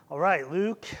All right,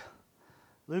 Luke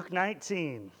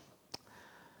 19.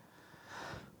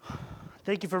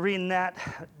 Thank you for reading that,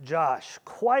 Josh.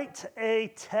 Quite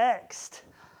a text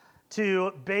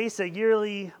to base a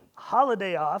yearly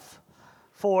holiday off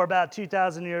for about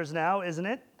 2,000 years now, isn't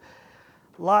it?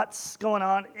 Lots going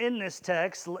on in this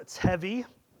text. It's heavy.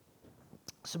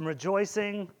 Some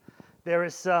rejoicing. There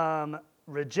is some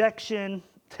rejection.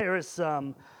 There is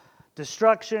some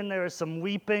destruction. There is some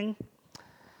weeping.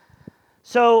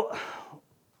 So,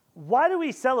 why do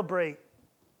we celebrate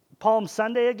Palm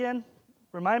Sunday again?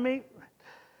 Remind me?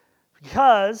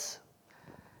 Because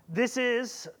this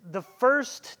is the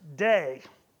first day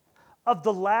of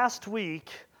the last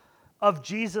week of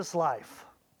Jesus' life.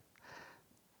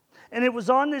 And it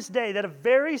was on this day that a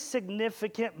very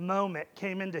significant moment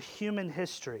came into human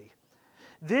history.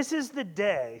 This is the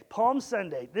day, Palm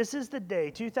Sunday, this is the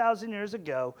day 2,000 years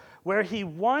ago where he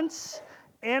once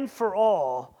and for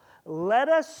all let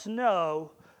us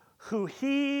know who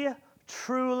he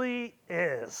truly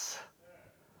is.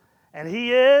 And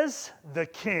he is the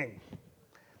King.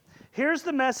 Here's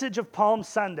the message of Palm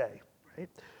Sunday. Right?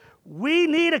 We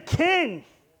need a king.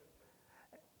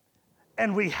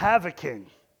 And we have a king.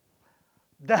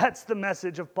 That's the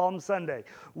message of Palm Sunday.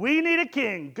 We need a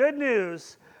king. Good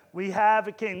news. We have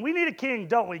a king. We need a king,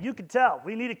 don't we? You can tell.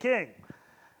 We need a king.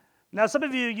 Now, some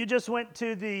of you just went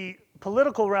to the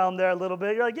political realm there a little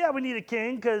bit. You're like, yeah, we need a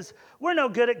king because we're no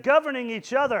good at governing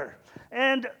each other.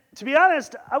 And to be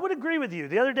honest, I would agree with you.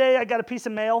 The other day, I got a piece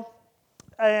of mail,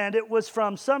 and it was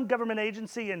from some government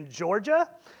agency in Georgia.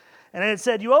 And it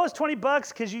said, you owe us $20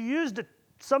 because you used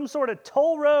some sort of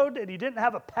toll road and you didn't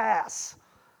have a pass.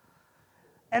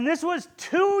 And this was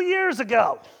 2 years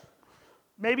ago,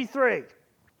 maybe 3.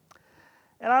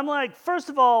 And I'm like, first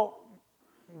of all,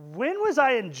 when was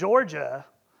I in Georgia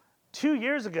 2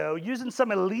 years ago using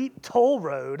some elite toll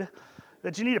road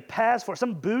that you need a pass for,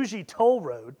 some bougie toll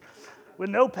road with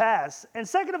no pass? And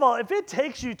second of all, if it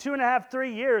takes you 2.5,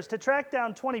 3 years to track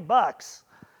down $20,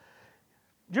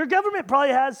 your government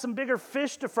probably has some bigger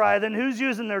fish to fry than who's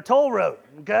using their toll road,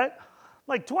 okay?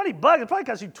 Like $20, it probably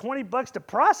costs you $20 to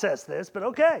process this, but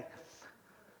okay.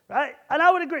 Right? And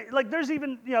I would agree. Like there's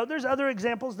even, there's other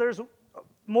examples. There's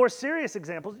more serious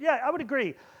examples. Yeah, I would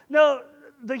agree. No,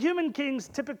 the human kings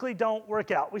typically don't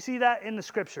work out. We see that in the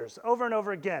scriptures over and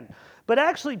over again. But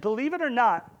actually, believe it or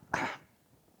not,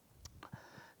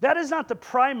 that is not the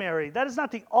primary, that is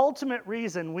not the ultimate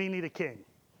reason we need a king.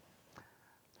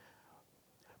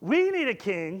 We need a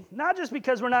king, not just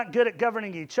because we're not good at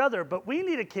governing each other, but we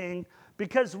need a king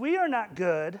because we are not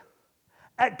good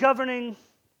at governing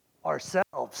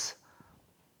ourselves.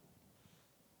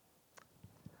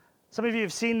 Some of you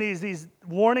have seen these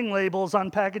warning labels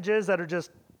on packages that are just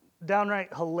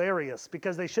downright hilarious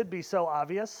because they should be so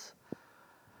obvious.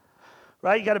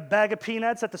 Right? You got a bag of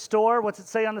peanuts at the store. What's it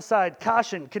say on the side?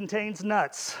 Caution, contains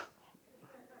nuts.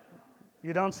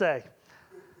 You don't say.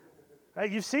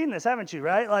 Right? You've seen this, haven't you,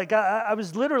 right? Like I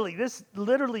was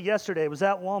literally yesterday, I was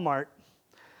at Walmart.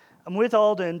 I'm with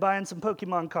Alden buying some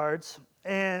Pokemon cards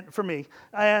and for me.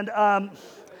 And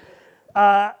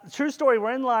true story,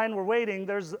 we're in line, we're waiting.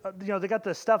 There's, they got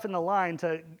the stuff in the line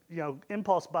to,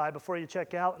 impulse buy before you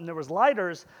check out. And there was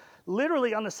lighters.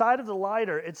 Literally on the side of the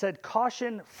lighter, it said,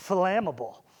 caution,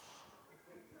 flammable.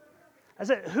 I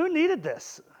said, who needed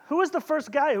this? Who was the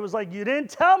first guy who was like, you didn't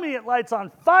tell me it lights on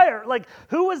fire? Like,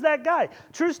 who was that guy?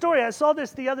 True story, I saw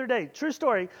this the other day. True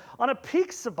story, on a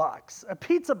pizza box,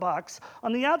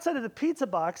 on the outside of the pizza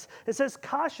box, it says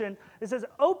caution, it says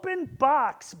open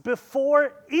box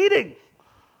before eating.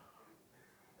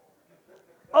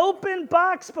 Open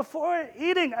box before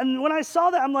eating. And when I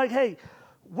saw that, I'm like, hey,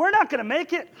 we're not going to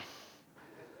make it.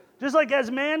 Just like as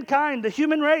mankind, the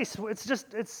human race, we're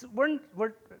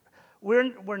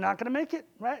not going to make it,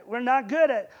 right? We're not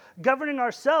good at governing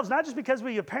ourselves, not just because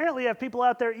we apparently have people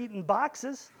out there eating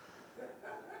boxes,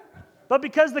 but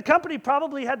because the company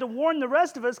probably had to warn the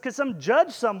rest of us because some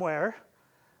judge somewhere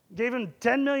gave him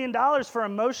 $10 million for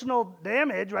emotional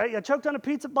damage, right? I choked on a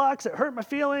pizza box, it hurt my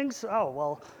feelings. Oh,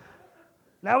 well,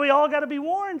 now we all got to be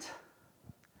warned.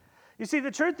 You see,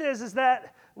 the truth is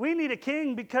that we need a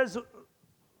king because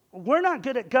we're not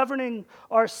good at governing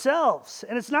ourselves.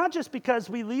 And it's not just because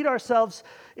we lead ourselves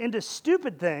into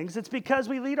stupid things. It's because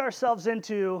we lead ourselves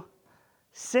into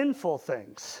sinful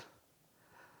things.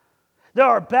 There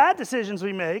are bad decisions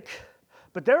we make,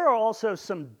 but there are also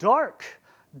some dark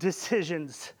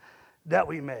decisions that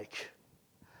we make.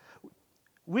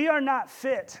 We are not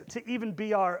fit to even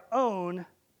be our own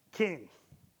king.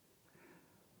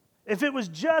 If it was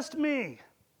just me,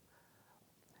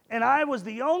 and I was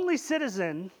the only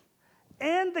citizen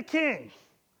and the king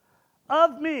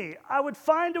of me, I would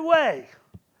find a way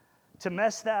to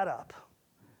mess that up.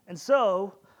 And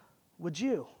so would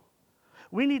you.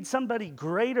 We need somebody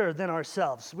greater than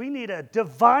ourselves. We need a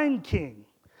divine king.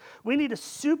 We need a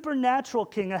supernatural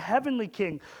king, a heavenly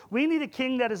king. We need a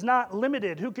king that is not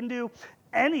limited, who can do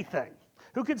anything,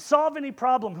 who can solve any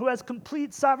problem, who has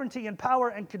complete sovereignty and power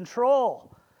and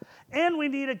control. And we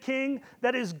need a king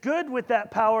that is good with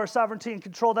that power, sovereignty, and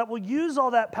control, that will use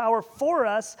all that power for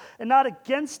us and not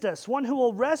against us. One who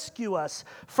will rescue us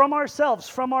from ourselves,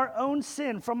 from our own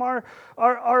sin, from our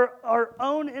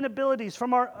own inabilities,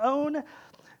 from our own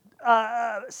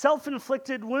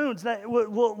self-inflicted wounds, that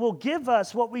will give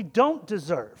us what we don't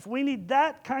deserve. We need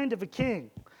that kind of a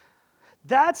king.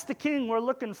 That's the king we're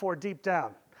looking for deep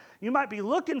down. You might be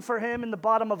looking for him in the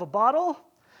bottom of a bottle.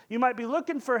 You might be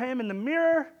looking for him in the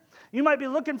mirror. You might be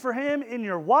looking for him in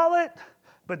your wallet,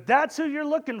 but that's who you're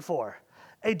looking for.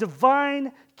 A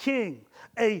divine king,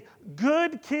 a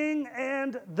good king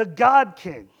and the God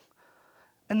king.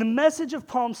 And the message of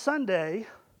Palm Sunday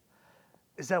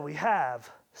is that we have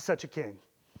such a king.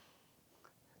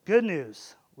 Good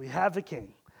news, we have a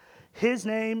king. His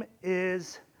name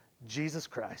is Jesus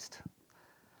Christ.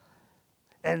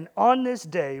 And on this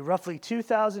day, roughly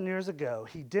 2,000 years ago,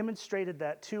 he demonstrated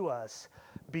that to us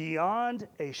beyond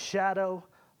a shadow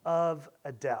of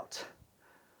a doubt.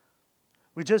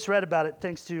 We just read about it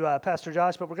thanks to Pastor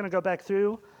Josh, but we're going to go back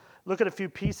through, look at a few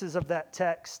pieces of that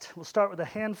text. We'll start with a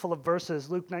handful of verses,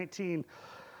 Luke 19.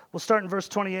 We'll start in verse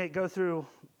 28, go through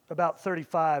about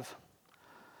 35.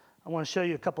 I want to show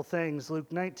you a couple things. Luke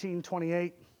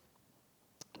 19:28.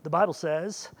 The Bible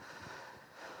says,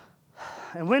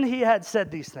 "And when he had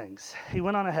said these things, he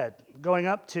went on ahead, going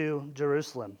up to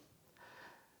Jerusalem.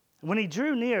 And when he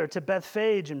drew near to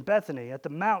Bethphage and Bethany at the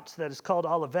mount that is called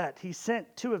Olivet, he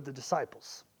sent 2 of the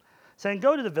disciples, saying,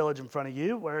 'Go to the village in front of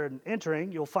you, where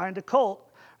entering you'll find a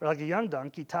colt, or like a young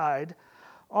donkey tied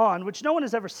on, which no one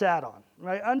has ever sat on.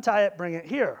 Right? Untie it, bring it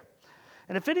here.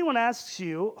 And if anyone asks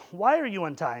you, why are you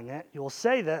untying it? You will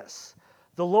say this,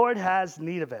 the Lord has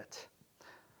need of it.'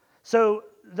 So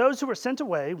those who were sent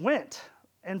away went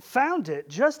and found it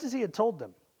just as he had told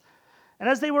them. And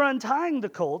as they were untying the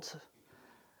colt,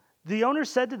 the owner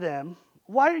said to them,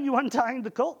 'Why are you untying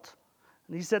the colt?'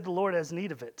 And he said, 'The Lord has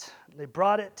need of it.' And they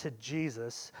brought it to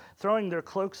Jesus. Throwing their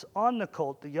cloaks on the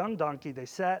colt, the young donkey, they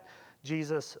sat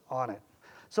Jesus on it."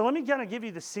 So let me kind of give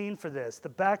you the scene for this, the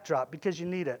backdrop, because you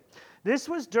need it. This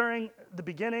was during the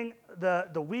beginning,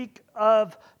 the week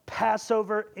of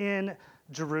Passover in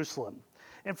Jerusalem.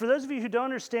 And for those of you who don't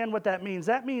understand what that means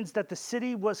that the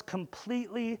city was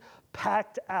completely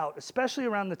packed out, especially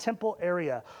around the temple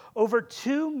area. Over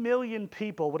 2 million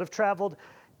people would have traveled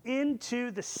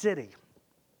into the city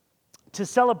to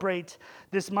celebrate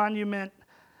this monument,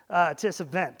 to this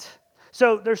event.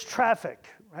 So there's traffic,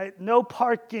 right? No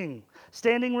parking,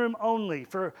 standing room only.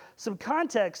 For some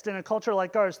context in a culture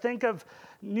like ours, think of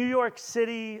New York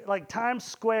City, like Times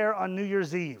Square on New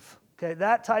Year's Eve. Okay,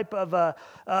 that type of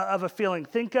a feeling.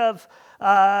 Think of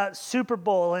Super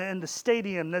Bowl and the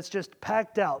stadium that's just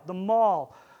packed out. The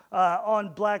mall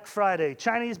on Black Friday.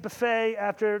 Chinese buffet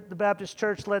after the Baptist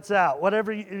church lets out.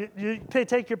 Whatever, you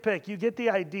take your pick. You get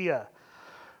the idea,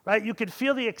 right? You could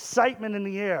feel the excitement in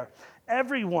the air.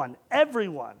 Everyone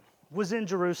was in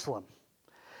Jerusalem.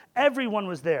 Everyone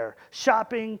was there,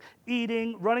 shopping,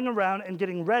 eating, running around, and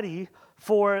getting ready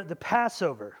for the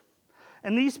Passover.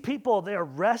 And these people, they are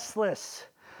restless.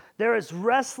 They're as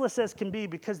restless as can be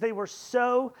because they were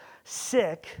so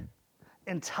sick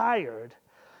and tired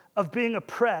of being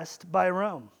oppressed by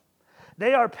Rome.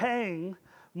 They are paying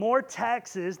more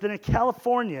taxes than a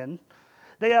Californian.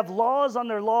 They have laws on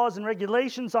their laws and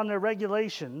regulations on their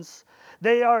regulations.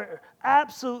 They are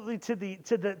absolutely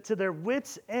to their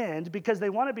wits' end because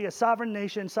they want to be a sovereign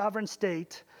nation, sovereign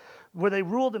state, where they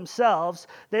rule themselves.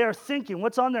 They are thinking,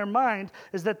 what's on their mind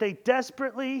is that they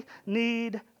desperately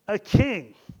need a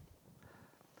king.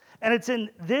 And it's in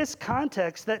this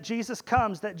context that Jesus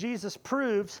comes, that Jesus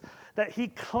proves that he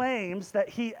claims that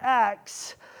he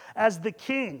acts as the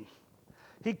king.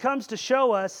 He comes to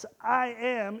show us, I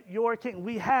am your king.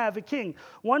 We have a king.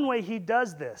 One way he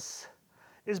does this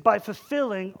is by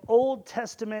fulfilling Old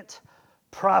Testament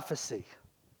prophecy.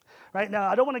 Right now,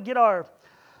 I don't want to get our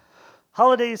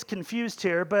holidays confused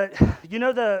here, but you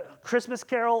know the Christmas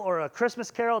Carol or a Christmas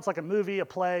Carol? It's like a movie, a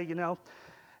play, you know.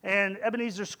 And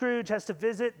Ebenezer Scrooge has to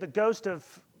visit the ghost of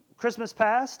Christmas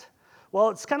past. Well,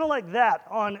 it's kind of like that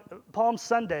on Palm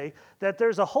Sunday, that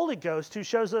there's a Holy Ghost who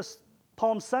shows us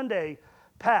Palm Sunday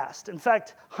past. In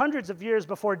fact, hundreds of years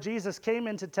before Jesus came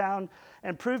into town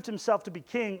and proved himself to be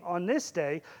king on this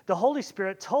day, the Holy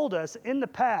Spirit told us in the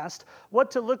past what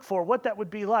to look for, what that would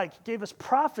be like. He gave us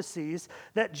prophecies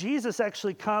that Jesus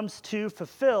actually comes to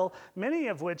fulfill, many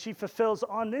of which he fulfills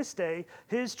on this day,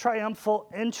 his triumphal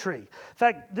entry. In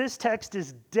fact, this text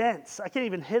is dense. I can't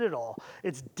even hit it all.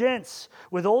 It's dense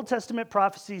with Old Testament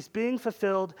prophecies being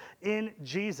fulfilled in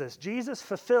Jesus. Jesus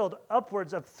fulfilled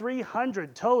upwards of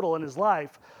 300 total in his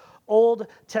life, Old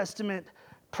Testament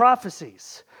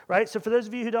prophecies, right? So for those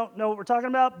of you who don't know what we're talking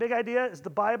about, big idea is the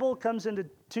Bible comes into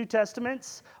two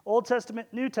testaments, Old Testament,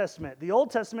 New Testament. The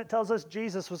Old Testament tells us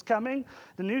Jesus was coming.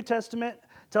 The New Testament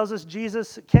tells us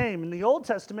Jesus came. And the Old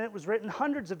Testament was written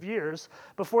hundreds of years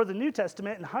before the New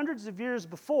Testament, and hundreds of years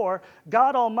before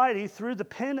God Almighty, through the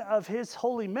pen of his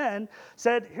holy men,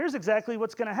 said, here's exactly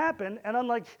what's going to happen. And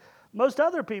unlike most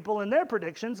other people in their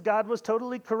predictions, God was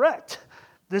totally correct.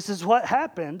 This is what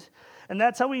happened. And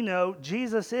that's how we know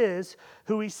Jesus is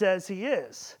who he says he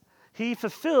is. He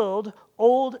fulfilled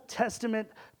Old Testament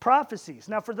prophecies.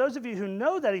 Now, for those of you who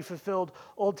know that he fulfilled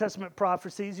Old Testament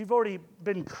prophecies, you've already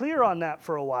been clear on that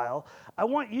for a while. I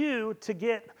want you to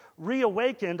get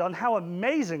reawakened on how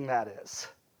amazing that is.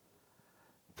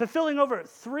 Fulfilling over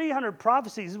 300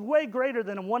 prophecies is way greater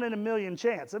than a 1 in a million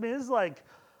chance. I mean, this is like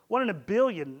 1 in a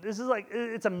billion. This is like,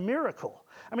 it's a miracle.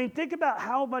 I mean, think about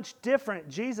how much different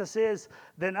Jesus is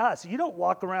than us. You don't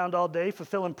walk around all day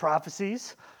fulfilling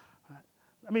prophecies.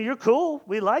 I mean, you're cool.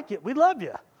 We like it. We love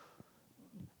you.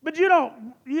 But you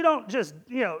don't just,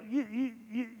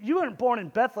 you weren't born in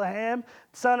Bethlehem,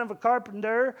 son of a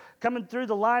carpenter, coming through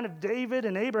the line of David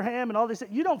and Abraham and all these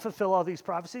things. You don't fulfill all these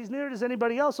prophecies. Neither does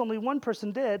anybody else. Only one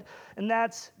person did, and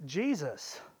that's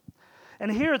Jesus.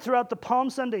 And here throughout the Palm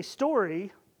Sunday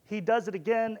story, he does it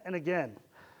again and again.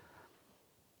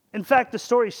 In fact, the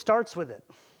story starts with it.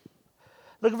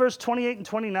 Look at verse 28 and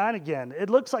 29 again. It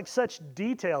looks like such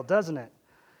detail, doesn't it?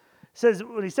 It says,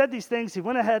 when he said these things, he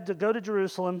went ahead to go to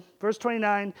Jerusalem. Verse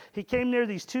 29, he came near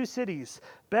these two cities,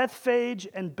 Bethphage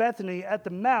and Bethany, at the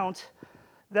mount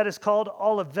that is called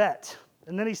Olivet.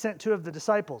 And then he sent two of the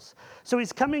disciples. So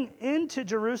he's coming into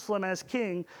Jerusalem as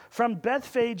king from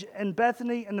Bethphage and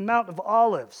Bethany and the Mount of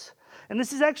Olives. And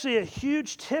this is actually a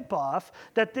huge tip-off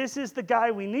that this is the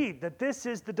guy we need, that this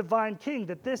is the divine king,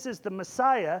 that this is the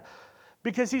Messiah,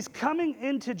 because he's coming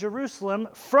into Jerusalem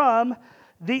from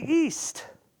the east.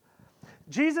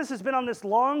 Jesus has been on this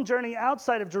long journey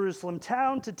outside of Jerusalem,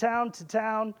 town to town to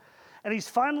town, and he's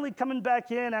finally coming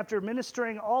back in after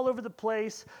ministering all over the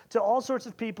place to all sorts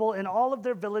of people in all of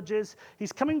their villages.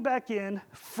 He's coming back in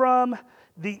from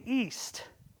the east.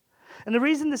 And the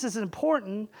reason this is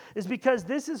important is because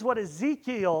this is what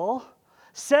Ezekiel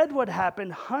said would happen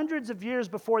hundreds of years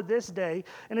before this day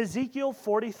in Ezekiel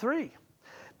 43.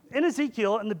 In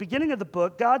Ezekiel, in the beginning of the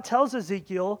book, God tells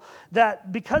Ezekiel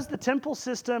that because the temple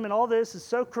system and all this is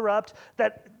so corrupt,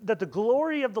 that the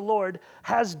glory of the Lord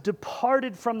has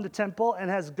departed from the temple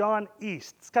and has gone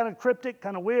east. It's kind of cryptic,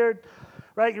 kind of weird,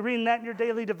 right? You're reading that in your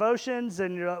daily devotions,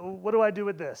 and you're like, what do I do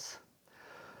with this?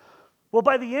 Well,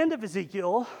 by the end of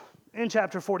Ezekiel, in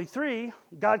chapter 43,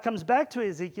 God comes back to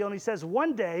Ezekiel and he says,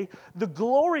 one day, the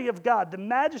glory of God, the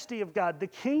majesty of God, the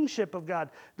kingship of God,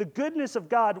 the goodness of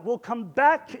God will come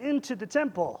back into the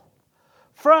temple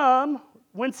from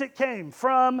whence it came,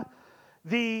 from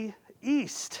the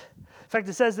east. In fact,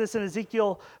 it says this in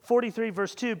Ezekiel 43,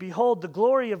 verse 2, behold, the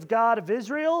glory of God of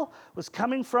Israel was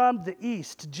coming from the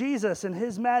east. Jesus and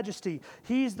his majesty,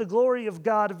 he's the glory of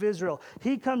God of Israel.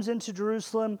 He comes into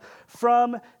Jerusalem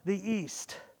from the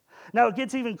east. Now, it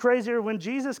gets even crazier. When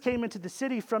Jesus came into the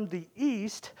city from the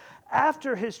east,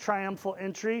 after his triumphal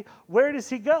entry, where does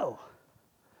he go?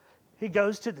 He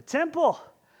goes to the temple,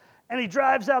 and he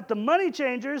drives out the money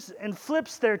changers and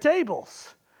flips their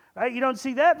tables. Right? You don't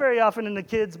see that very often in the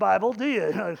kids' Bible, do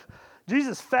you?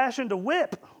 Jesus fashioned a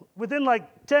whip within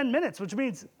like 10 minutes, which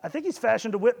means I think he's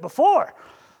fashioned a whip before.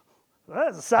 Well,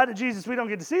 that's a side of Jesus we don't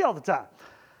get to see all the time.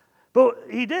 But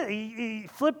he did. He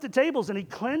flipped the tables and he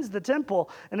cleansed the temple.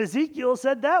 And Ezekiel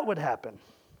said that would happen.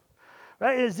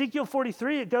 Right? In Ezekiel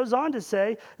 43, it goes on to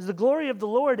say, as the glory of the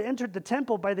Lord entered the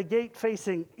temple by the gate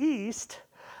facing east,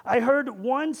 I heard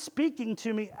one speaking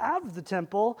to me out of the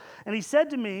temple, and he said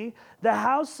to me, the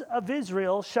house of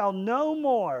Israel shall no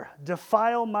more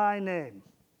defile my name.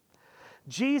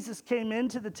 Jesus came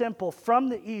into the temple from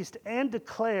the east and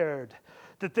declared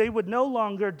that they would no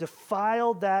longer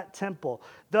defile that temple,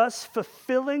 thus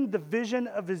fulfilling the vision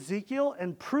of Ezekiel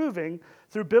and proving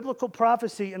through biblical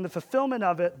prophecy and the fulfillment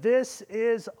of it, this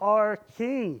is our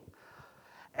King.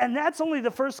 And that's only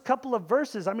the first couple of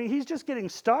verses. I mean, he's just getting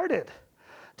started.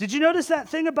 Did you notice that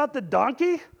thing about the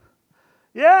donkey?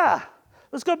 Yeah.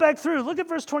 Let's go back through. Look at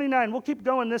verse 29. We'll keep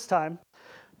going this time.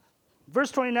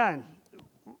 Verse 29.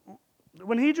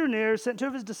 When he drew near, sent two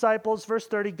of his disciples, verse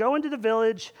 30, go into the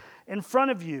village in front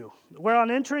of you, where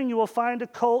on entering you will find a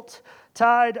colt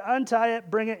tied, untie it,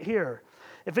 bring it here.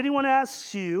 If anyone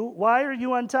asks you, why are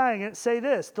you untying it, say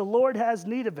this, the Lord has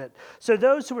need of it. So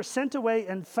those who were sent away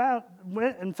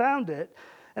went and found it.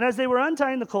 And as they were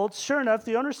untying the colt, sure enough,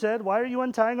 the owner said, why are you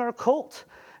untying our colt?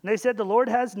 And they said, the Lord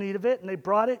has need of it, and they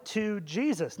brought it to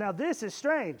Jesus. Now this is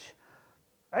strange.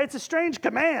 Right? It's a strange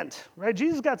command, right?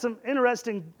 Jesus got some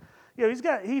interesting,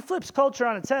 he flips culture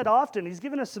on its head often. He's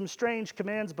given us some strange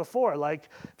commands before, like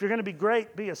if you're going to be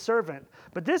great, be a servant.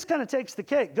 But this kind of takes the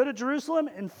cake. Go to Jerusalem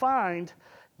and find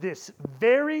this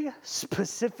very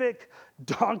specific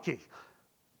donkey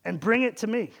and bring it to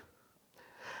me.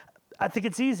 I think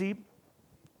it's easy,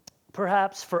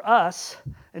 perhaps for us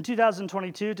in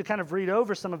 2022 to kind of read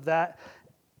over some of that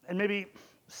and maybe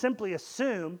simply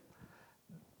assume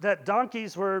that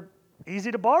donkeys were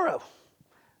easy to borrow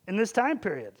in this time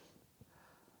period.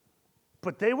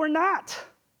 But they were not.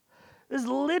 It was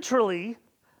literally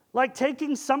like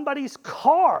taking somebody's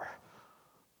car.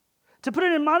 To put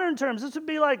it in modern terms, this would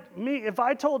be like me if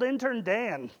I told intern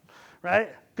Dan, right,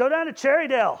 go down to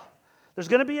Cherrydale. There's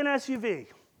going to be an SUV,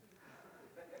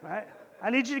 right? I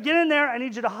need you to get in there. I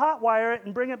need you to hotwire it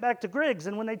and bring it back to Griggs.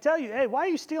 And when they tell you, hey, why are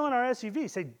you stealing our SUV?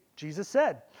 Say, Jesus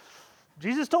said.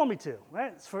 Jesus told me to,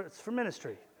 right? It's for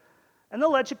ministry. And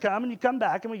they'll let you come, and you come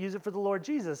back, and we use it for the Lord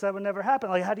Jesus. That would never happen.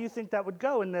 Like, how do you think that would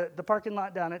go in the parking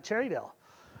lot down at Cherrydale?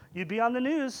 You'd be on the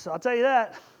news, I'll tell you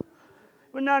that.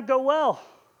 It would not go well.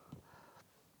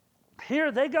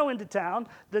 Here, they go into town.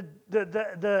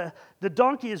 The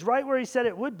donkey is right where he said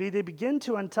it would be. They begin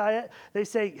to untie it. They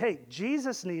say, hey,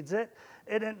 Jesus needs it.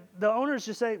 And the owners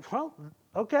just say, well,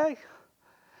 okay.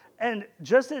 And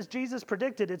just as Jesus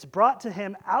predicted, it's brought to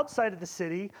him outside of the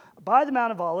city by the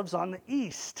Mount of Olives on the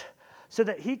east so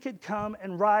that he could come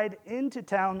and ride into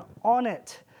town on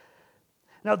it.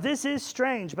 Now, this is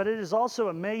strange, but it is also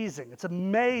amazing. It's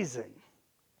amazing.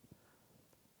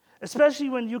 Especially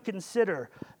when you consider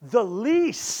the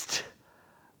least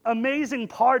amazing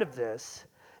part of this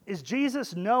is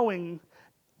Jesus knowing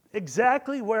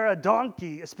exactly where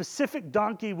a specific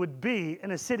donkey would be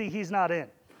in a city he's not in.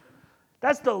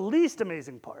 That's the least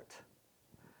amazing part.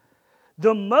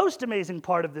 The most amazing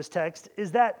part of this text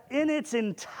is that in its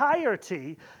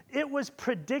entirety, it was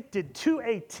predicted to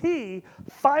a T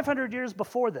 500 years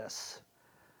before this.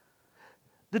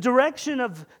 The direction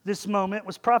of this moment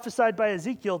was prophesied by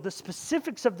Ezekiel. The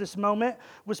specifics of this moment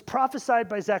was prophesied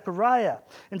by Zechariah.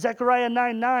 In Zechariah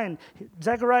 9:9,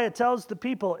 Zechariah tells the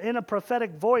people in a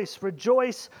prophetic voice,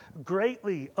 rejoice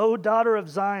greatly, O daughter of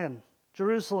Zion,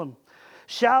 Jerusalem.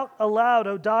 Shout aloud,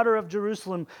 O daughter of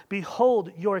Jerusalem,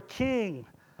 behold, your king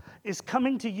is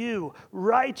coming to you,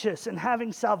 righteous and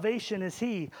having salvation is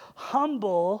he,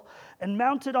 humble and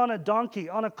mounted on a donkey,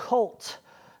 on a colt,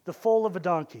 the foal of a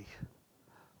donkey.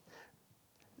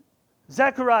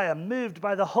 Zechariah, moved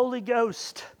by the Holy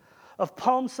Ghost of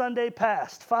Palm Sunday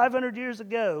past, 500 years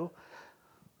ago,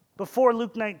 before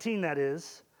Luke 19 that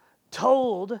is,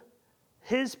 told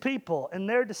his people and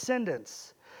their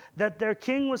descendants that their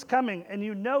king was coming, and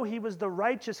you know he was the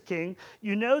righteous king,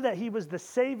 you know that he was the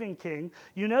saving king,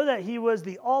 you know that he was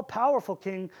the all-powerful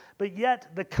king, but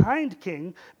yet the kind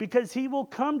king, because he will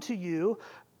come to you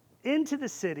into the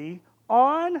city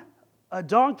on a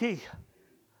donkey.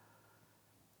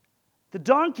 The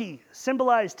donkey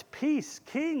symbolized peace.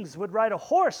 Kings would ride a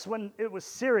horse when it was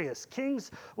serious.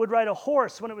 Kings would ride a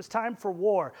horse when it was time for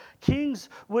war. Kings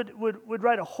would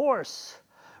ride a horse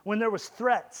when there was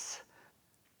threats.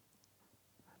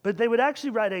 But they would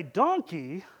actually ride a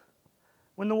donkey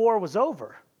when the war was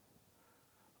over,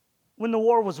 when the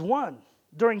war was won,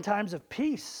 during times of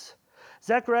peace.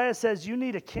 Zechariah says you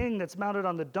need a king that's mounted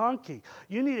on the donkey.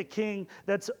 You need a king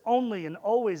that's only and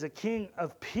always a king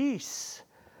of peace.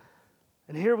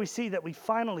 And here we see that we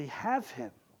finally have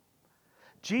him.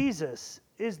 Jesus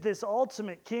is this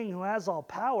ultimate king who has all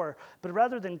power, but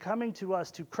rather than coming to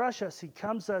us to crush us, he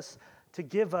comes us to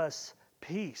give us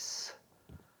peace.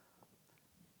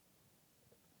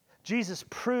 Jesus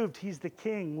proved he's the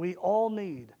king we all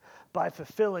need by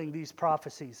fulfilling these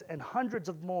prophecies and hundreds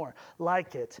of more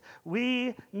like it.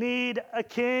 We need a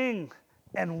king,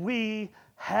 and we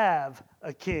have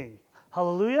a king.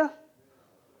 Hallelujah.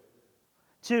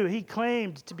 2, he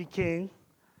claimed to be king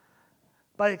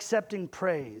by accepting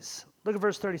praise. Look at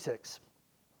verse 36.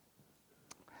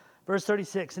 Verse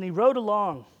 36, and he rode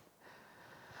along.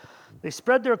 They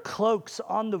spread their cloaks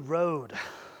on the road.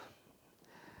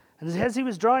 And as he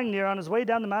was drawing near on his way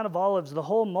down the Mount of Olives, the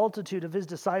whole multitude of his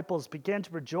disciples began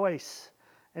to rejoice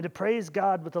and to praise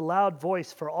God with a loud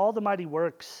voice for all the mighty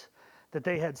works that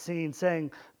they had seen,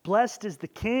 saying, "Blessed is the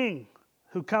King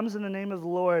who comes in the name of the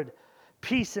Lord,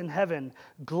 peace in heaven,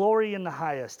 glory in the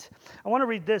highest." I want to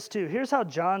read this too. Here's how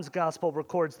John's gospel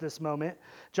records this moment.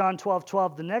 John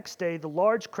 12:12, the next day, the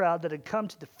large crowd that had come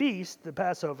to the feast, the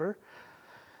Passover,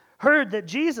 heard that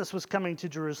Jesus was coming to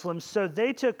Jerusalem, so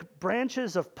they took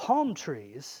branches of palm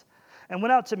trees and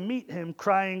went out to meet him,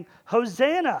 crying,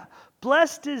 "Hosanna!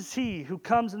 Blessed is he who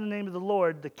comes in the name of the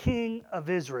Lord, the King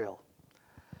of Israel."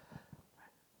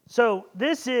 So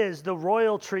this is the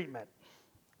royal treatment.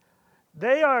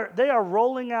 They are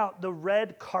rolling out the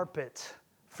red carpet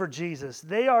for Jesus.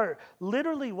 They are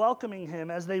literally welcoming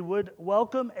him as they would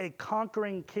welcome a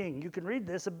conquering king. You can read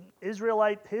this in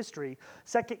Israelite history.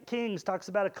 2 Kings talks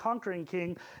about a conquering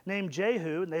king named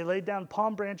Jehu, and they laid down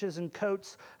palm branches and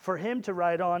coats for him to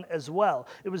ride on as well.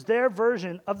 It was their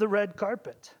version of the red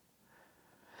carpet.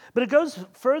 But it goes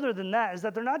further than that, is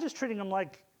that they're not just treating him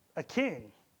like a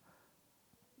king.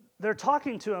 They're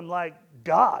talking to him like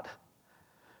God.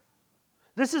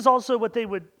 This is also what they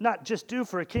would not just do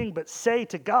for a king, but say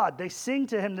to God. They sing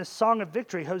to him this song of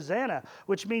victory, Hosanna,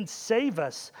 which means save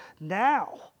us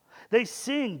now. They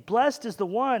sing, "Blessed is the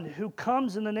one who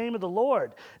comes in the name of the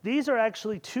Lord." These are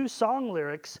actually two song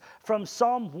lyrics from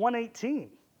Psalm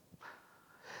 118.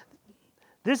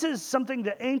 This is something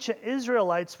the ancient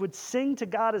Israelites would sing to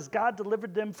God as God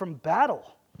delivered them from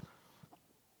battle.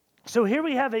 So here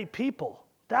we have a people,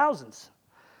 thousands,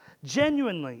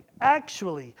 genuinely,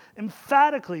 actually,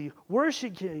 emphatically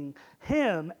worshiping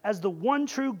him as the one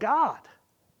true God.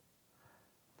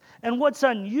 And what's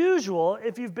unusual,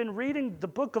 if you've been reading the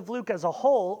book of Luke as a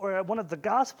whole, or one of the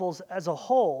Gospels as a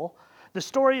whole, the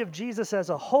story of Jesus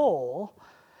as a whole,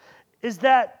 is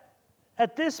that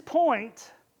at this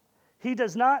point, he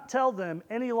does not tell them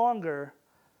any longer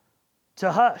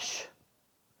to hush.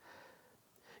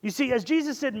 You see, as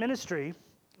Jesus did ministry,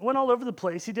 went all over the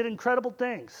place. He did incredible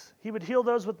things. He would heal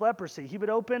those with leprosy. He would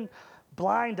open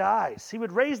blind eyes. He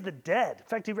would raise the dead. In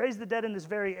fact, he raised the dead in this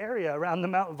very area around the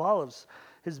Mount of Olives,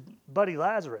 his buddy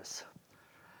Lazarus.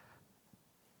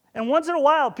 And once in a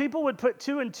while, people would put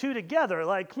two and two together,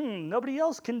 like, nobody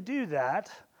else can do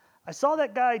that. I saw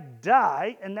that guy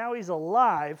die, and now he's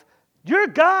alive. You're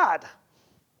God.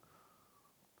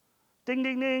 Ding,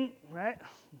 ding, ding, right?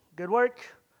 Good work.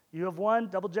 You have won,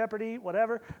 double jeopardy,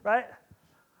 whatever, right?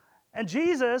 And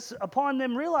Jesus, upon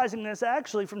them realizing this,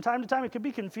 actually, from time to time, it could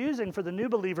be confusing for the new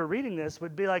believer reading this,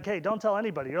 would be like, hey, don't tell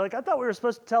anybody. You're like, I thought we were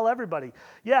supposed to tell everybody.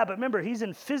 Yeah, but remember, he's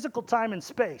in physical time and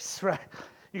space, right?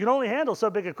 You can only handle so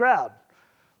big a crowd,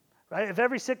 right? If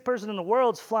every sick person in the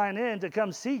world's flying in to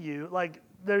come see you, like,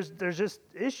 there's just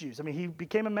issues. I mean, he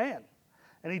became a man,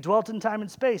 and he dwelt in time and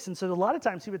space. And so a lot of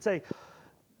times he would say,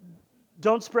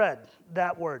 don't spread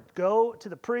that word. Go to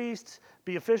the priest,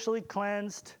 be officially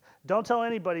cleansed. Don't tell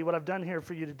anybody what I've done here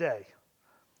for you today.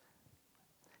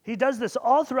 He does this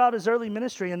all throughout his early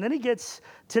ministry, and then he gets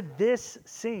to this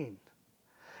scene.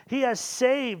 He has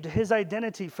saved his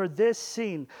identity for this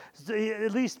scene,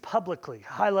 at least publicly,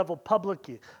 high level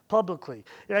publicly.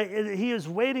 He is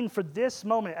waiting for this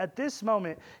moment. At this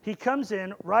moment, he comes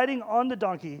in riding on the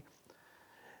donkey,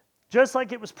 just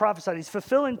like it was prophesied. He's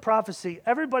fulfilling prophecy.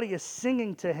 Everybody is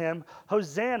singing to him,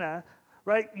 Hosanna,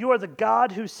 right? You are the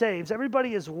God who saves.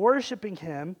 Everybody is worshiping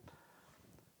him,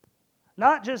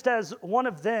 not just as one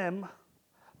of them,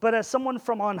 but as someone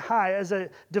from on high, as a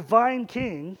divine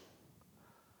king.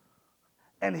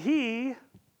 And he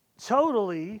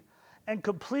totally and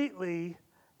completely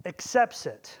accepts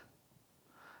it.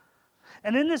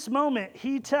 And in this moment,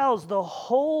 he tells the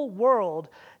whole world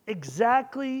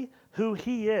exactly who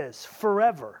he is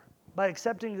forever by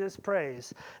accepting this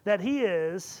praise, that he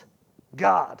is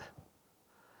God.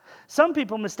 Some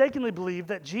people mistakenly believe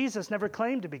that Jesus never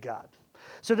claimed to be God.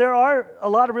 So there are a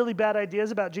lot of really bad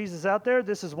ideas about Jesus out there.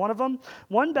 This is one of them.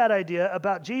 One bad idea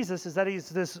about Jesus is that he's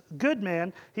this good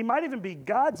man. He might even be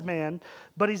God's man,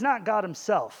 but he's not God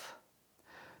himself.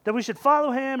 That we should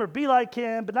follow him or be like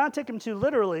him, but not take him too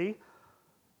literally,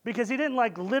 because he didn't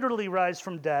literally rise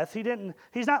from death.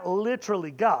 He's not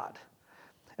literally God.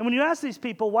 And when you ask these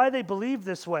people why they believe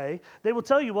this way, they will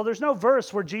tell you, well, there's no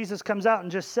verse where Jesus comes out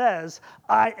and just says,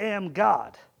 I am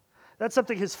God. That's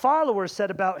something his followers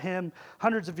said about him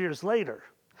hundreds of years later.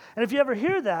 And if you ever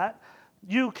hear that,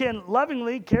 you can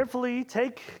lovingly, carefully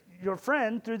take your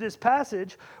friend through this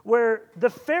passage where the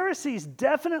Pharisees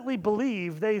definitely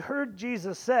believe they heard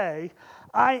Jesus say,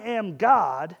 I am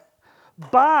God,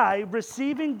 by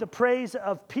receiving the praise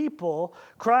of people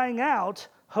crying out,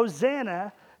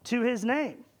 Hosanna to his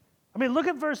name. I mean, look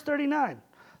at verse 39.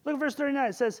 Look at verse 39.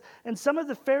 It says, and some of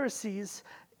the Pharisees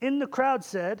in the crowd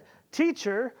said,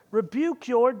 Teacher, rebuke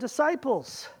your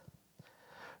disciples.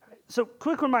 So,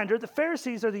 quick reminder, the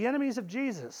Pharisees are the enemies of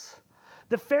Jesus.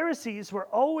 The Pharisees were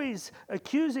always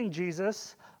accusing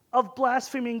Jesus of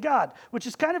blaspheming God, which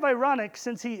is kind of ironic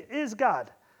since he is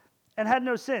God and had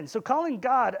no sin. So calling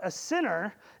God a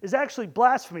sinner is actually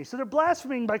blasphemy. So they're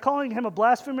blaspheming by calling him a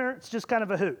blasphemer. It's just kind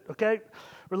of a hoot, okay?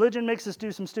 Religion makes us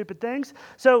do some stupid things.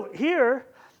 So here,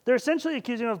 they're essentially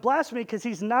accusing him of blasphemy because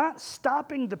he's not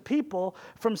stopping the people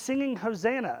from singing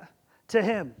Hosanna to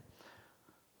him.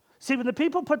 See, when the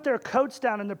people put their coats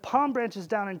down and their palm branches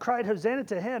down and cried Hosanna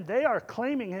to him, they are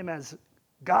claiming him as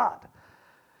God.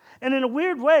 And in a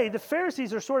weird way, the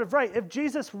Pharisees are sort of right. If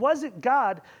Jesus wasn't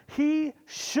God, he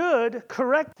should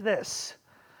correct this.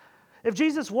 If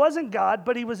Jesus wasn't God,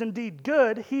 but he was indeed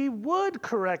good, he would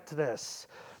correct this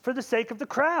for the sake of the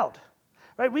crowd.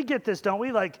 Right? We get this, don't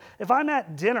we? Like, if I'm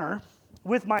at dinner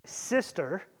with my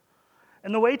sister,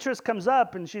 and the waitress comes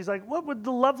up and she's like, what would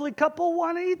the lovely couple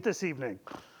want to eat this evening?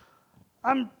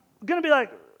 I'm going to be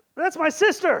like, that's my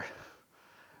sister.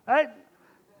 Right?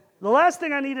 The last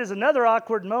thing I need is another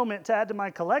awkward moment to add to my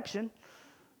collection.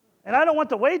 And I don't want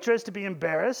the waitress to be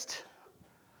embarrassed.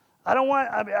 I'm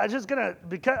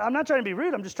not trying to be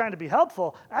rude, I'm just trying to be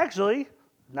helpful. Actually,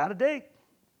 not a date.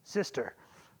 Sister,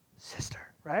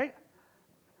 right?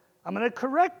 I'm going to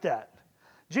correct that.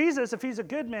 Jesus, if he's a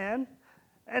good man,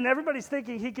 and everybody's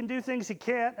thinking he can do things he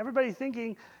can't, everybody's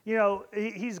thinking,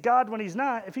 he's God when he's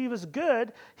not. If he was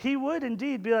good, he would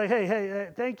indeed be like, hey,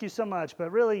 thank you so much.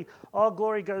 But really, all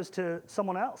glory goes to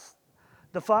someone else,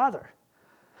 the Father.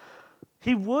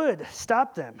 He would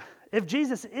stop them. If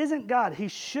Jesus isn't God, he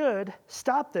should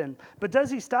stop them. But does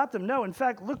he stop them? No. In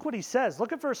fact, look what he says.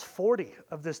 Look at verse 40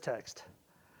 of this text.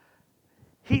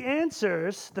 He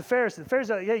answers the Pharisees. The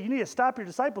Pharisees are like, yeah, you need to stop your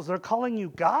disciples. They're calling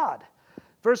you God.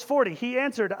 Verse 40, he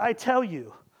answered, I tell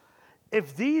you,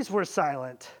 if these were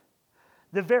silent,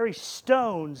 the very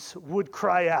stones would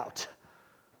cry out.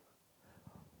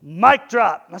 Mic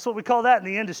drop. That's what we call that in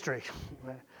the industry.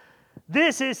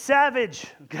 This is savage.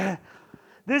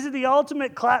 This is the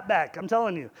ultimate clapback, I'm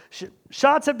telling you.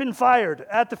 Shots have been fired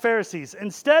at the Pharisees.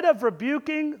 Instead of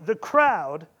rebuking the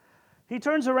crowd, he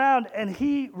turns around and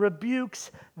he rebukes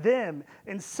them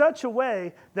in such a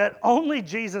way that only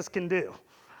Jesus can do.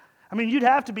 I mean, you'd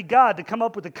have to be God to come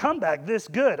up with a comeback this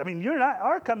good. I mean,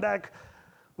 our comeback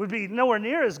would be nowhere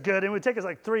near as good, and it would take us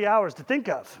like 3 hours to think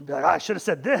of. Be like, I should have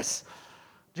said this.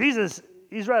 Jesus,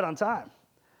 he's right on time.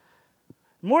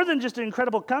 More than just an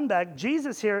incredible comeback,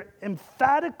 Jesus here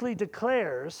emphatically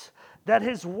declares that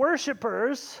his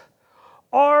worshipers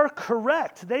are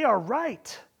correct. They are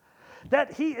right.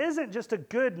 That he isn't just a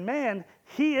good man,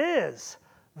 he is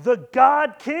the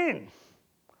God King.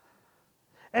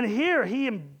 And here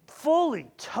he fully,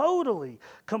 totally,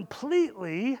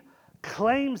 completely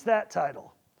claims that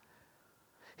title.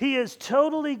 He is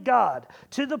totally God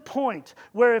to the point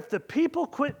where if the people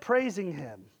quit praising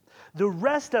him, the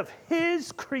rest of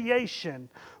his creation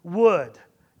would,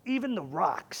 even the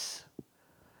rocks.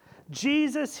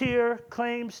 Jesus here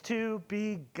claims to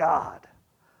be God.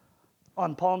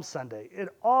 On Palm Sunday. It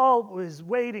all was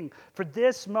waiting for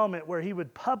this moment where he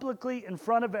would publicly, in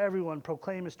front of everyone,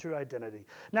 proclaim his true identity.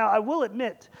 Now, I will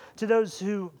admit to those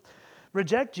who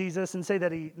reject Jesus and say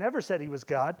that he never said he was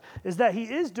God, is that he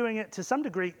is doing it to some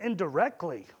degree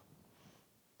indirectly.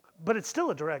 But it's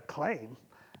still a direct claim.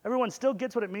 Everyone still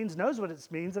gets what it means, knows what it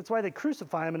means. That's why they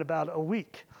crucify him in about a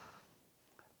week.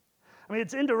 I mean,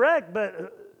 it's indirect,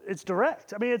 but it's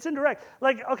direct. I mean, it's indirect.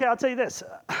 Like, okay, I'll tell you this.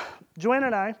 Joanna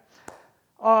and I,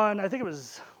 it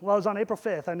was on April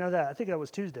 5th. I know that. I think that was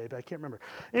Tuesday, but I can't remember.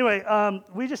 Anyway,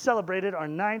 we just celebrated our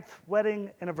 9th wedding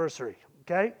anniversary,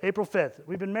 okay? April 5th.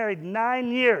 We've been married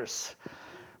 9 years,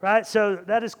 right? So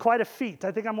that is quite a feat.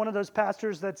 I think I'm one of those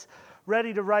pastors that's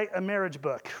ready to write a marriage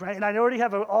book, right? And I already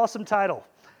have an awesome title.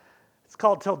 It's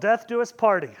called Till Death Do Us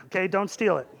Party, okay? Don't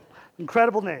steal it.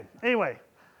 Incredible name. Anyway,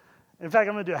 in fact,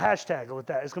 I'm going to do a hashtag with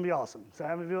that. It's going to be awesome. So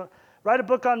I'm going to write a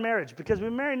book on marriage because we've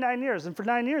been married 9 years. And for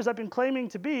 9 years, I've been claiming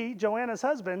to be Joanna's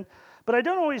husband. But I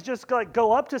don't always just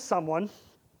go up to someone.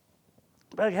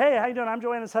 Like, hey, how you doing? I'm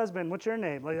Joanna's husband. What's your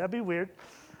name? Like, that'd be weird.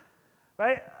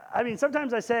 Right? I mean,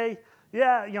 sometimes I say,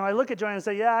 yeah, I look at Joanna and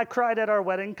say, yeah, I cried at our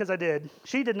wedding because I did.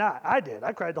 She did not. I did.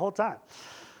 I cried the whole time.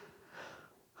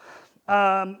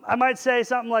 I might say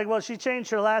something like, well, she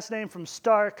changed her last name from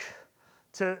Stark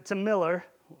to Miller.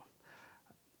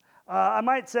 I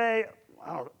might say,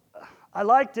 I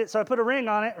liked it, so I put a ring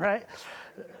on it, right?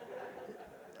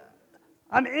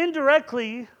 I'm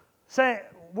indirectly saying,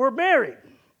 we're married.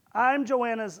 I'm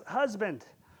Joanna's husband.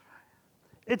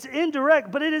 It's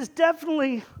indirect, but it is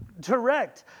definitely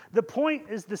direct. The point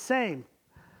is the same.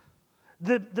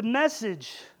 The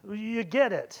message, you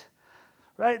get it,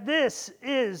 right? This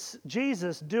is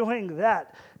Jesus doing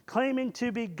that, claiming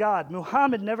to be God.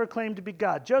 Muhammad never claimed to be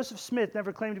God. Joseph Smith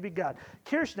never claimed to be God.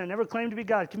 Kirshner never claimed to be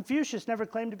God. Confucius never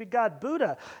claimed to be God.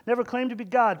 Buddha never claimed to be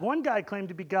God. One guy claimed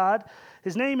to be God.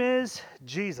 His name is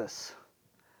Jesus.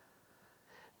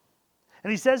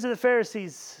 And he says to the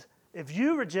Pharisees, if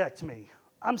you reject me,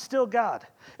 I'm still God.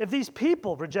 If these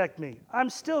people reject me, I'm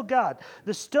still God.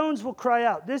 The stones will cry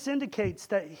out. This indicates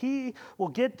that he will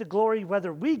get the glory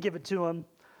whether we give it to him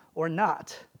or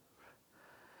not.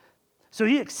 So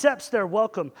he accepts their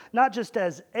welcome, not just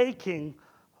as a king,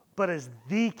 but as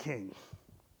the king.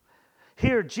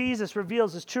 Here, Jesus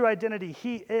reveals his true identity.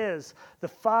 He is the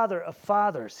Father of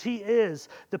fathers. He is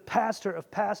the pastor of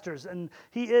pastors. And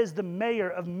he is the mayor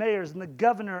of mayors and the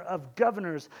governor of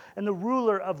governors and the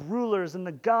ruler of rulers and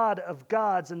the God of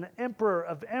gods and the emperor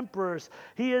of emperors.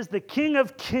 He is the King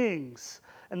of kings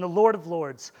and the Lord of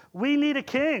lords. We need a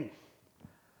king.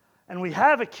 And we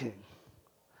have a king.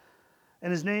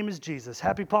 And his name is Jesus.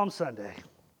 Happy Palm Sunday.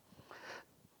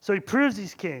 So he proves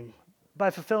he's king by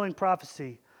fulfilling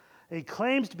prophecy. And he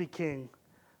claims to be king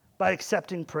by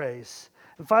accepting praise.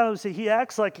 And finally, we see he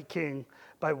acts like a king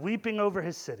by weeping over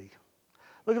his city.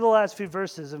 Look at the last few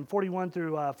verses in 41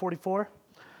 through 44.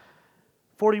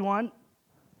 41.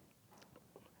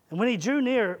 And when he drew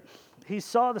near, he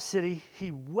saw the city.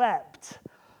 He wept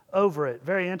over it.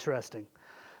 Very interesting.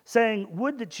 Saying,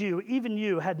 would that you, even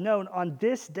you, had known on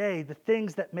this day the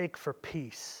things that make for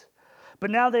peace. But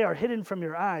now they are hidden from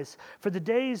your eyes, for the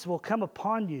days will come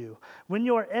upon you when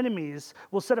your enemies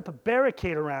will set up a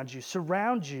barricade around you,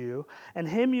 surround you, and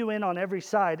hem you in on every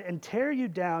side, and tear you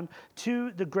down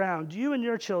to the ground, you and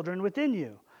your children within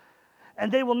you.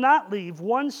 And they will not leave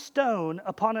one stone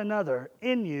upon another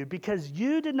in you, because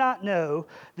you did not know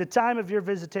the time of your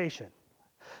visitation.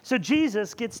 So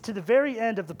Jesus gets to the very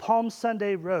end of the Palm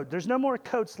Sunday road. There's no more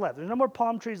coats left. There's no more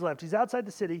palm trees left. He's outside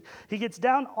the city. He gets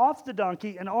down off the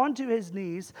donkey and onto his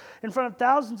knees in front of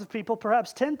thousands of people,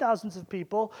 perhaps 10,000s of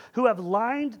people who have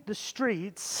lined the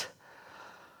streets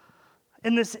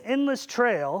in this endless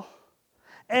trail.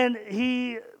 And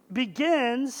he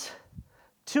begins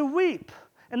to weep.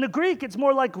 In the Greek, it's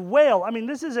more like wail. I mean,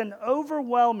 this is an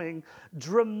overwhelming,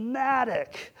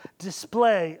 dramatic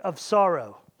display of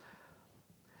sorrow.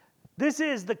 This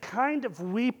is the kind of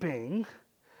weeping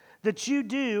that you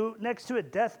do next to a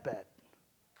deathbed.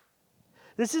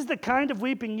 This is the kind of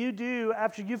weeping you do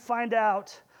after you find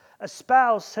out a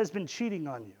spouse has been cheating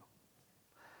on you.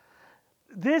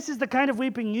 This is the kind of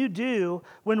weeping you do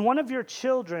when one of your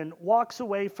children walks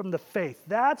away from the faith.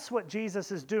 That's what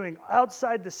Jesus is doing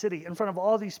outside the city in front of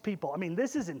all these people. I mean,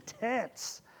 this is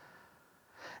intense.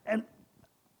 And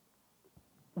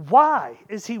why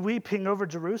is he weeping over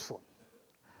Jerusalem?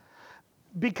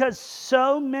 Because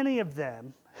so many of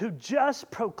them who just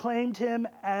proclaimed him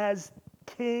as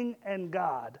king and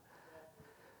God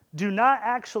do not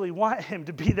actually want him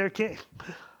to be their king.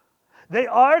 They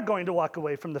are going to walk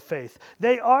away from the faith.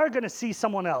 They are going to see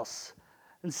someone else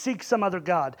and seek some other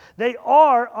God. They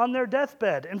are on their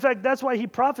deathbed. In fact, that's why he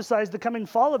prophesies the coming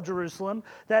fall of Jerusalem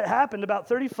that happened about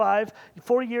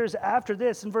 40 years after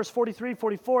this. In verse 43,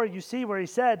 44, you see where he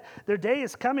said, their day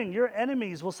is coming. Your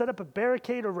enemies will set up a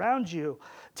barricade around you,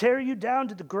 tear you down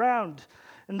to the ground,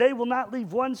 and they will not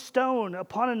leave one stone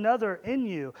upon another in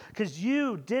you, because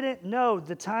you didn't know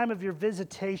the time of your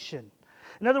visitation.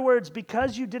 In other words,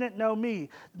 because you didn't know me,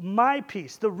 my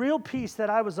peace, the real peace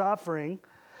that I was offering,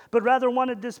 but rather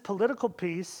wanted this political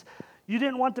peace. You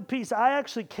didn't want the peace I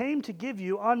actually came to give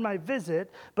you on my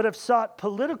visit, but have sought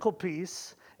political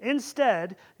peace.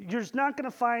 Instead, you're not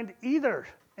going to find either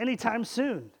anytime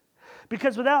soon.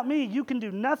 Because without me, you can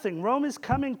do nothing. Rome is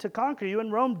coming to conquer you,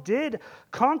 and Rome did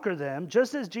conquer them,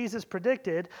 just as Jesus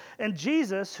predicted. And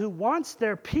Jesus, who wants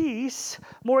their peace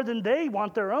more than they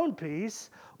want their own peace,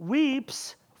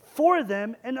 weeps for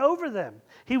them and over them.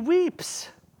 He weeps.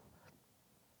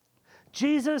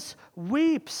 Jesus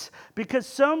weeps because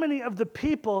so many of the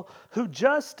people who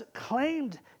just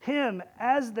claimed him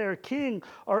as their king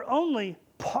are only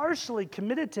partially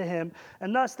committed to him,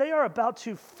 and thus they are about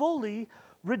to fully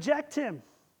reject him.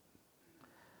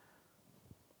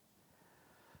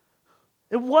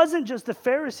 It wasn't just the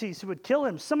Pharisees who would kill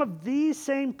him. Some of these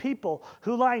same people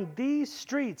who lined these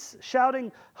streets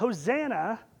shouting,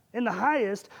 Hosanna in the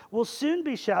highest, will soon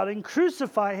be shouting,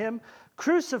 crucify him,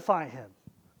 crucify him.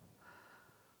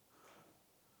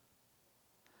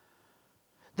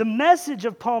 The message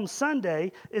of Palm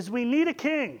Sunday is we need a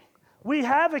king. We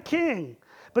have a king.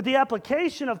 But the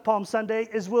application of Palm Sunday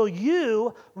is, will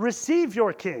you receive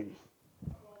your king?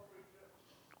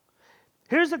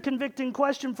 Here's a convicting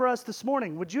question for us this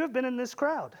morning. Would you have been in this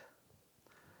crowd?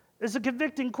 It's a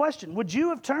convicting question. Would you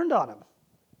have turned on him?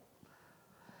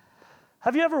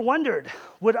 Have you ever wondered,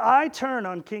 would I turn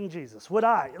on King Jesus? Would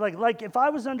I? Like if I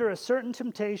was under a certain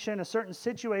temptation, a certain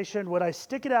situation, would I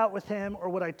stick it out with him or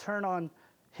would I turn on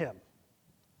him?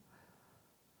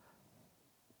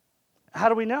 How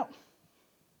do we know?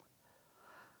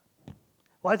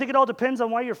 Well, I think it all depends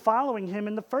on why you're following him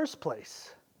in the first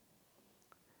place.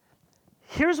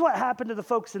 Here's what happened to the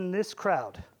folks in this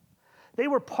crowd. They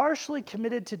were partially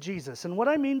committed to Jesus. And what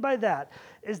I mean by that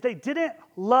is they didn't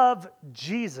love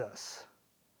Jesus.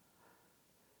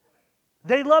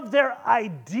 They loved their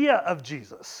idea of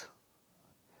Jesus.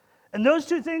 And those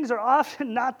two things are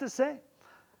often not the same.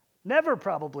 Never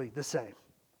probably the same.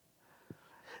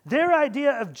 Their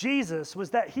idea of Jesus was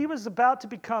that he was about to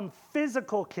become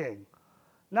physical king,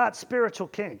 not spiritual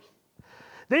king.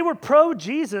 They were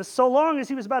pro-Jesus so long as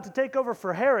he was about to take over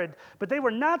for Herod, but they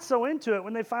were not so into it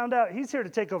when they found out he's here to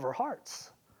take over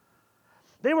hearts.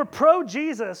 They were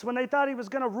pro-Jesus when they thought he was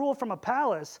going to rule from a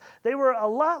palace. They were a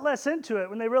lot less into it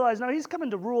when they realized, no, he's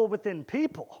coming to rule within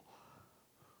people.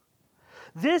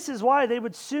 This is why they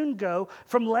would soon go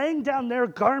from laying down their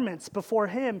garments before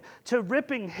him to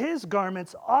ripping his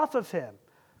garments off of him.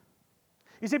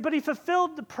 You say, but he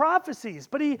fulfilled the prophecies,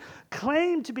 but he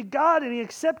claimed to be God and he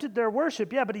accepted their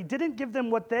worship. Yeah, but he didn't give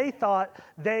them what they thought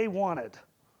they wanted.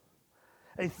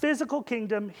 A physical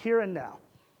kingdom here and now.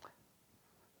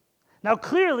 Now,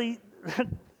 clearly,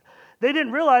 they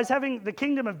didn't realize having the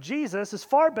kingdom of Jesus is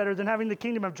far better than having the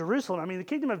kingdom of Jerusalem. I mean, the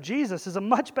kingdom of Jesus is a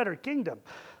much better kingdom.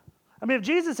 I mean, if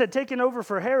Jesus had taken over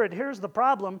for Herod, here's the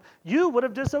problem. You would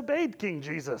have disobeyed King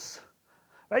Jesus.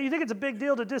 Right? You think it's a big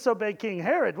deal to disobey King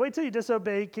Herod. Wait till you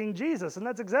disobey King Jesus. And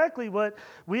that's exactly what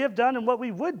we have done and what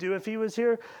we would do if he was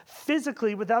here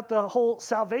physically without the whole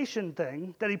salvation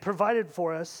thing that he provided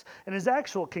for us in his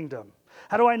actual kingdom.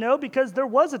 How do I know? Because there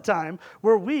was a time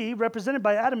where we, represented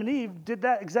by Adam and Eve, did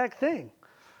that exact thing.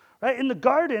 Right? In the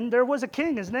garden, there was a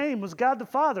king. His name was God the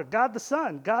Father, God the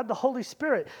Son, God the Holy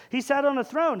Spirit. He sat on a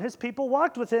throne. His people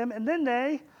walked with him, and then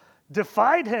they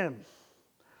defied him.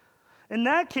 In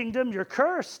that kingdom, you're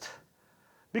cursed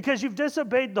because you've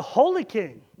disobeyed the holy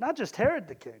king, not just Herod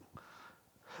the king.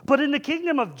 But in the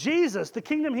kingdom of Jesus, the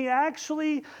kingdom he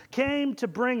actually came to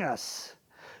bring us,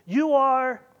 you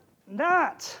are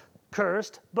not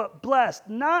cursed, but blessed,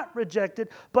 not rejected,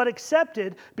 but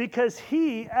accepted because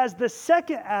he, as the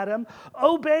second Adam,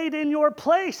 obeyed in your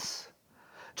place.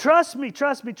 Trust me,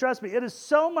 trust me, trust me. It is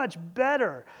so much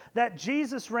better that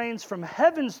Jesus reigns from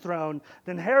heaven's throne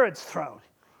than Herod's throne.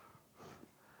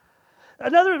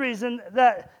 Another reason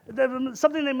that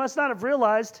something they must not have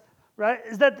realized, right,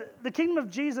 is that the kingdom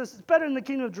of Jesus is better than the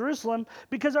kingdom of Jerusalem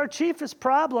because our chiefest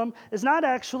problem is not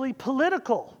actually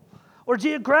political or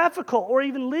geographical or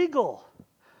even legal.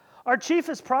 Our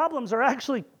chiefest problems are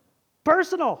actually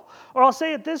personal. Or I'll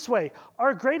say it this way,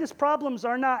 our greatest problems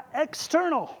are not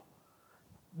external,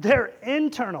 they're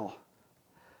internal.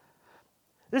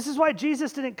 This is why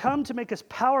Jesus didn't come to make us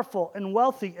powerful and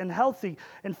wealthy and healthy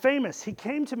and famous. He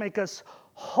came to make us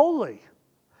holy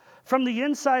from the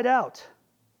inside out.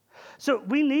 So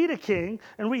we need a king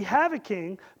and we have a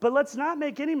king, but let's not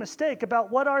make any mistake about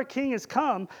what our king has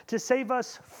come to save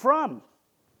us from.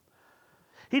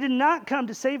 He did not come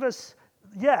to save us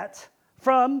yet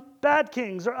from bad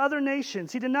kings or other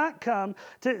nations. He did not come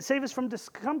to save us from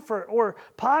discomfort or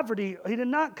poverty. He did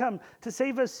not come to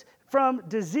save us from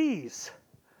disease.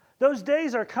 Those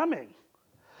days are coming.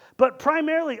 But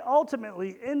primarily,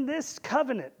 ultimately, in this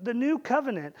covenant, the new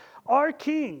covenant, our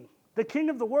king, the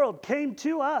king of the world, came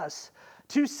to us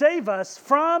to save us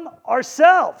from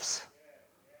ourselves.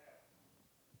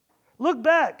 Look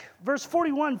back, verse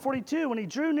 41, 42, when he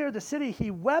drew near the city,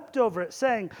 he wept over it,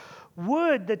 saying,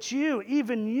 would that you,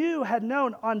 even you, had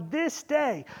known on this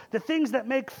day the things that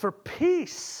make for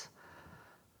peace.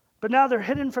 But now they're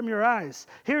hidden from your eyes.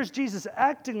 Here's Jesus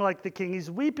acting like the king.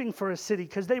 He's weeping for his city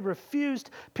because they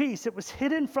refused peace. It was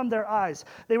hidden from their eyes.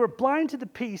 They were blind to the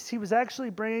peace he was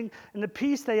actually bringing and the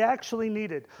peace they actually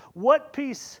needed. What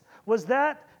peace was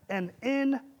that? An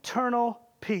internal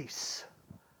peace.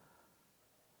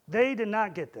 They did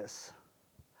not get this.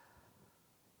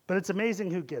 But it's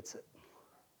amazing who gets it.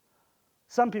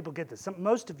 Some people get this.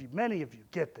 Most of you, many of you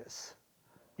get this.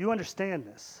 You understand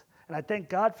this. And I thank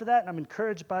God for that, and I'm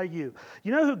encouraged by you.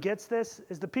 You know who gets this?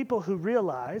 Is the people who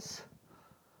realize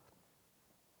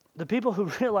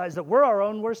that we're our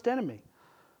own worst enemy.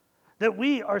 that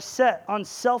we are set on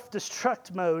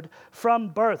self-destruct mode from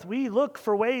birth. We look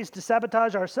for ways to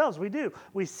sabotage ourselves. We do.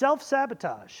 We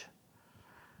self-sabotage.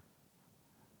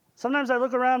 Sometimes I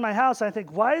look around my house and I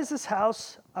think, why is this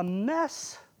house a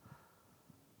mess?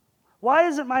 Why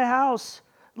isn't my house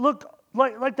look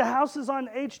like the houses on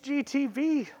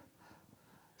HGTV?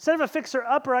 Instead of a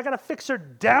fixer-upper, I got a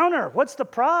fixer-downer. What's the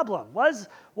problem? Why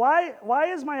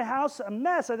is my house a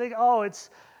mess? I think,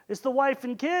 it's the wife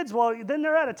and kids. Well, then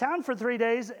they're out of town for 3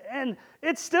 days, and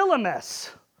it's still a mess.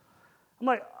 I'm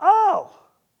like,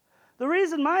 the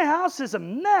reason my house is a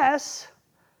mess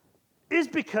is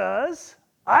because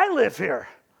I live here.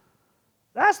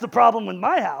 That's the problem with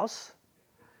my house.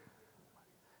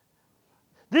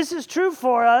 This is true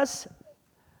for us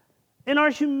in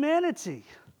our humanity.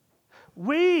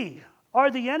 We are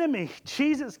the enemy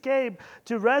Jesus came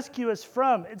to rescue us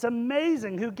from. It's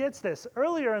amazing who gets this.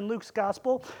 Earlier in Luke's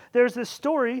gospel, there's this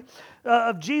story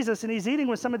of Jesus, and he's eating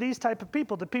with some of these type of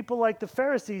people, the people like the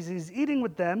Pharisees. He's eating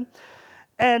with them.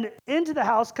 And into the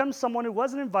house comes someone who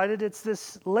wasn't invited. It's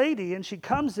this lady, and she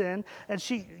comes in, and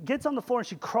she gets on the floor, and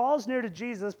she crawls near to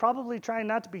Jesus, probably trying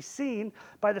not to be seen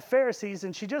by the Pharisees,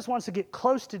 and she just wants to get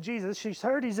close to Jesus. She's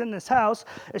heard he's in this house,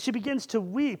 and she begins to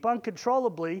weep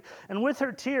uncontrollably, and with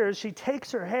her tears, she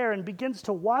takes her hair and begins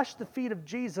to wash the feet of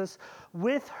Jesus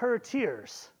with her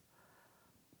tears.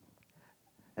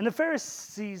 And the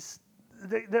Pharisees,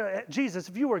 Jesus,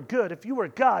 if you were good, if you were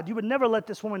God, you would never let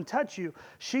this woman touch you.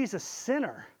 She's a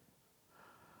sinner.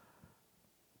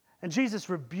 And Jesus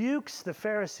rebukes the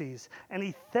Pharisees, and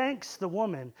he thanks the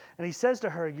woman, and he says to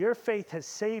her, your faith has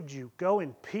saved you. Go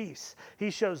in peace.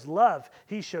 He shows love.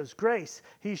 He shows grace.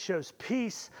 He shows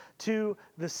peace to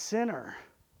the sinner.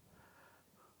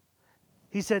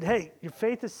 He said, hey, your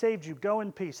faith has saved you. Go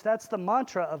in peace. That's the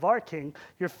mantra of our King.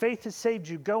 Your faith has saved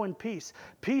you. Go in peace.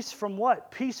 Peace from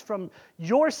what? Peace from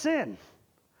your sin.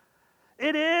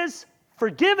 It is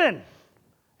forgiven.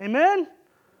 Amen?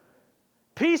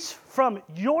 Peace from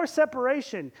your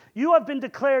separation. You have been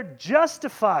declared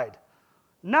justified,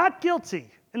 not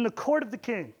guilty, in the court of the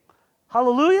King.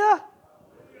 Hallelujah?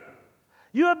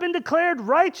 You have been declared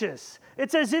righteous.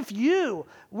 It's as if you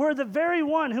were the very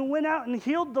one who went out and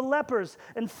healed the lepers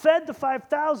and fed the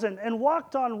 5,000 and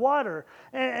walked on water.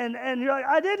 And you're like,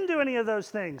 I didn't do any of those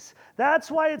things.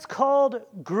 That's why it's called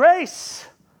grace.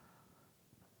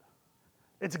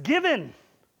 It's given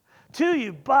to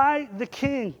you by the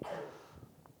King.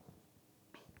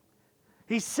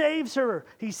 He saves her.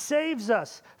 He saves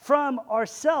us from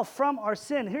ourself, from our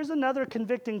sin. Here's another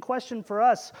convicting question for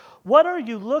us. What are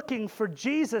you looking for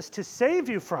Jesus to save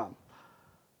you from?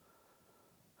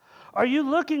 Are you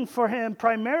looking for him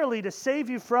primarily to save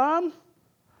you from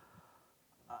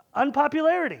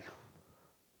unpopularity,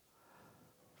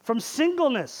 from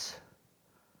singleness,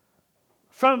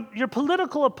 from your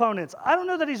political opponents? I don't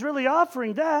know that he's really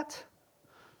offering that.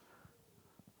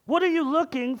 What are you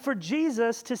looking for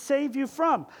Jesus to save you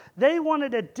from? They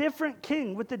wanted a different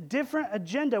king with a different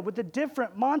agenda, with a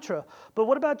different mantra. But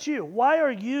what about you? Why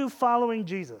are you following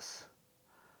Jesus?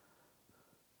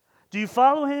 Do you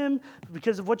follow him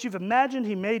because of what you've imagined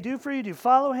he may do for you? Do you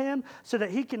follow him so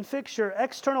that he can fix your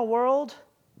external world?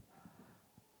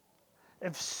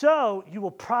 If so, you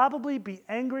will probably be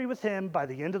angry with him by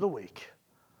the end of the week,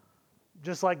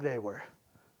 just like they were.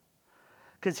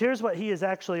 Because here's what he is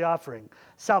actually offering.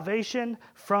 Salvation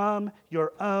from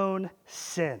your own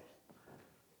sin.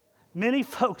 Many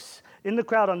folks in the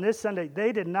crowd on this Sunday,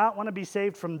 they did not want to be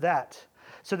saved from that.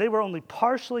 So they were only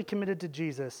partially committed to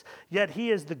Jesus, yet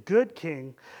he is the good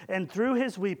king, and through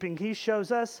his weeping, he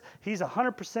shows us he's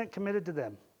 100% committed to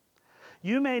them.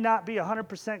 You may not be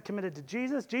 100% committed to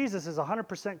Jesus. Jesus is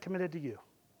 100% committed to you.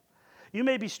 You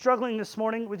may be struggling this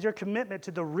morning with your commitment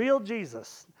to the real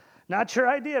Jesus. Not your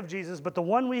idea of Jesus, but the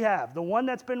one we have, the one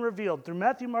that's been revealed through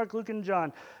Matthew, Mark, Luke, and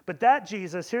John. But that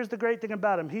Jesus, here's the great thing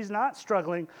about him. He's not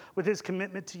struggling with his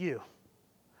commitment to you.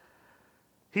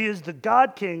 He is the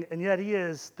God King, and yet he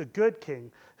is the good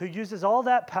King who uses all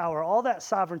that power, all that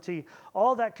sovereignty,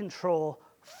 all that control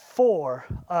for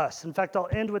us. In fact, I'll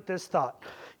end with this thought.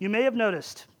 You may have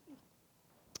noticed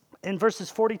in verses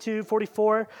 42,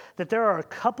 44, that there are a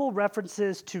couple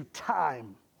references to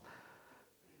time.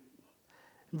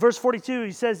 In verse 42,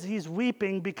 he says he's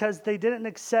weeping because they didn't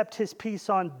accept his peace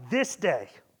on this day.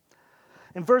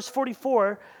 In verse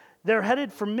 44, they're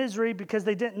headed for misery because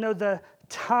they didn't know the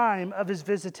time of his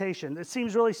visitation. It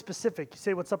seems really specific. You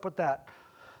say, what's up with that?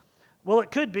 Well,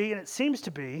 it could be, and it seems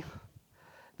to be,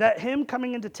 that him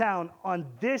coming into town on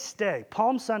this day,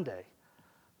 Palm Sunday,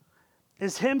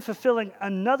 is him fulfilling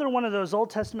another one of those Old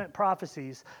Testament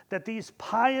prophecies that these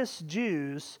pious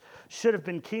Jews should have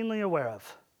been keenly aware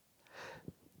of.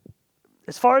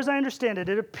 As far as I understand it,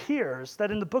 it appears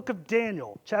that in the book of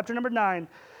Daniel, chapter number 9,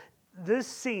 this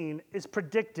scene is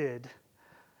predicted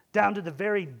down to the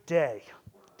very day.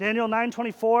 Daniel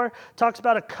 9:24 talks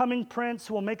about a coming prince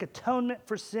who will make atonement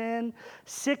for sin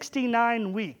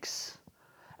 69 weeks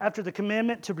after the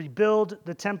commandment to rebuild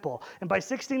the temple. And by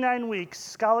 69 weeks,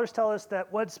 scholars tell us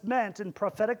that what's meant in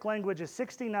prophetic language is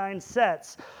 69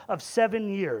 sets of 7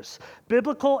 years.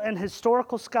 Biblical and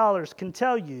historical scholars can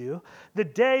tell you the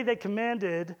day they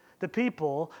commanded the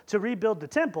people to rebuild the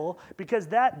temple, because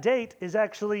that date is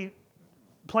actually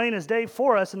plain as day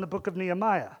for us in the book of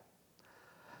Nehemiah.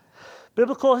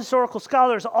 Biblical historical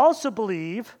scholars also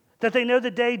believe that they know the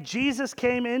day Jesus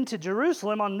came into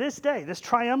Jerusalem on this day, this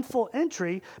triumphal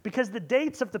entry, because the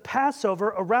dates of the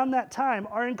Passover around that time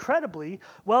are incredibly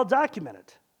well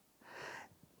documented.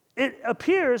 It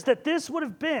appears that this would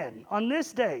have been, on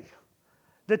this day,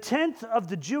 the 10th of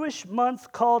the Jewish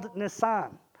month called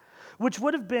Nisan, which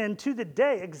would have been to the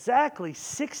day exactly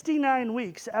 69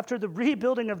 weeks after the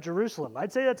rebuilding of Jerusalem.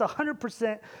 I'd say that's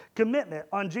 100% commitment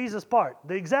on Jesus' part,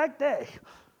 the exact day,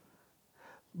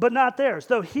 but not theirs.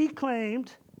 Though he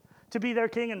claimed to be their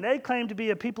king and they claimed to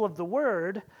be a people of the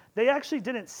word, they actually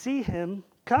didn't see him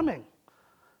coming.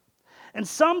 And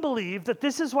some believe that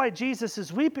this is why Jesus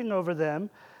is weeping over them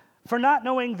for not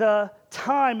knowing the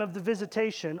time of the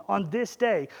visitation on this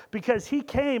day, because he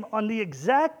came on the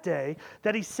exact day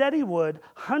that he said he would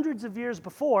hundreds of years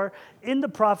before in the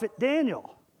prophet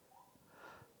Daniel.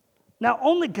 Now,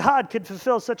 only God could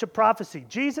fulfill such a prophecy.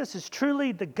 Jesus is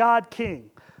truly the God King,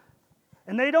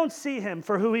 and they don't see him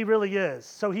for who he really is,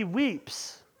 so he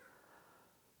weeps.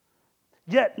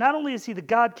 Yet, not only is he the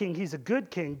God King, he's a good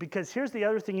king, because here's the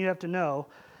other thing you have to know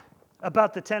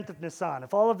about the 10th of Nisan.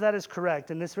 If all of that is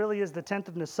correct, and this really is the 10th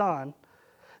of Nisan,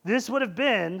 this would have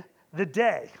been the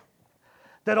day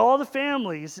that all the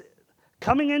families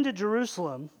coming into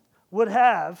Jerusalem would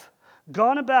have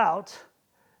gone about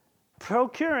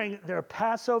procuring their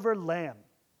Passover lamb.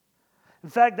 In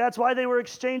fact, that's why they were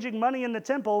exchanging money in the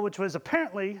temple, which was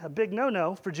apparently a big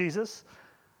no-no for Jesus,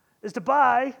 is to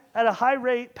buy at a high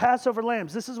rate Passover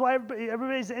lambs. This is why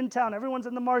everybody's in town. Everyone's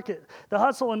in the market. The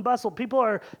hustle and bustle. People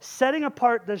are setting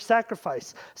apart their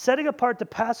sacrifice, setting apart the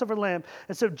Passover lamb.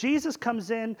 And so Jesus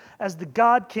comes in as the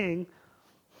God King,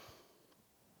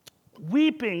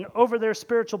 weeping over their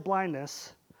spiritual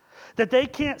blindness, that they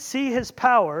can't see his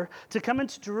power to come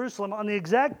into Jerusalem on the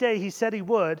exact day he said he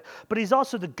would, but he's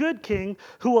also the good king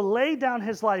who will lay down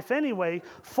his life anyway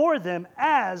for them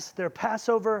as their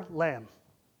Passover lamb.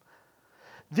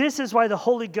 This is why the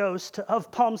Holy Ghost of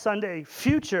Palm Sunday,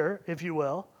 future, if you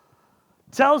will,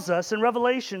 tells us in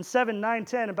Revelation 7, 9,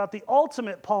 10 about the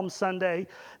ultimate Palm Sunday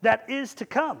that is to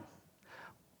come.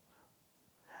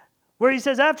 Where he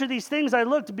says, after these things I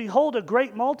looked, behold, a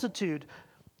great multitude,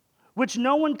 which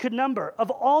no one could number, of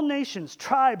all nations,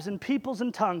 tribes, and peoples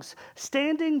and tongues,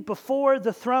 standing before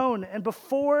the throne and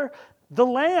before the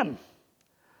Lamb,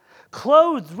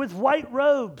 clothed with white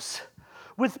robes,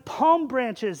 with palm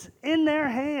branches in their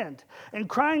hand, and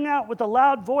crying out with a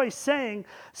loud voice, saying,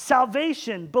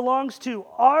 salvation belongs to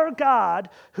our God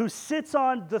who sits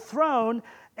on the throne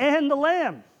and the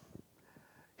Lamb.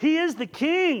 He is the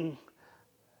King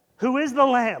who is the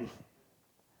Lamb.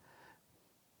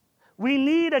 We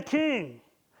need a king,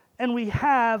 and we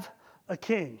have a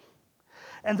king.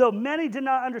 And though many did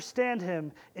not understand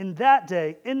him in that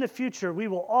day, in the future, we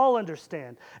will all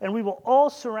understand, and we will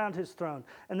all surround his throne.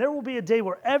 And there will be a day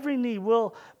where every knee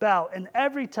will bow and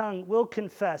every tongue will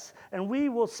confess, and we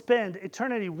will spend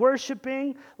eternity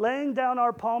worshiping, laying down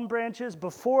our palm branches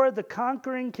before the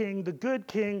conquering king, the good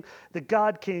king, the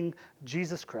God King,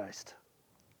 Jesus Christ.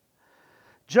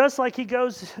 Just like he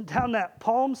goes down that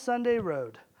Palm Sunday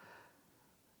road,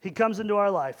 he comes into our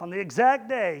life on the exact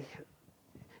day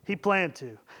he planned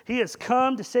to. He has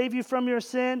come to save you from your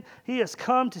sin. He has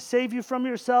come to save you from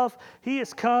yourself. He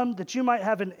has come that you might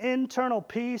have an internal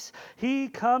peace. He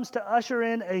comes to usher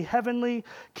in a heavenly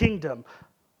kingdom.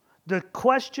 The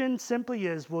question simply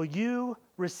is, will you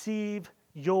receive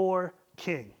your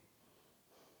king?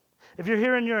 If you're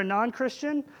here and you're a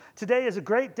non-Christian, today is a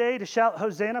great day to shout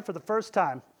Hosanna for the first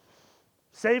time.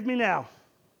 Save me now.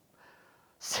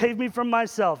 Save me from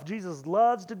myself. Jesus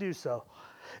loves to do so.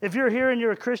 If you're here and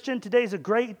you're a Christian, today's a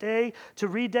great day to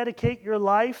rededicate your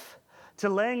life to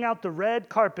laying out the red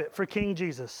carpet for King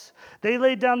Jesus. They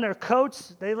laid down their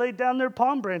coats. They laid down their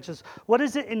palm branches. What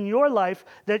is it in your life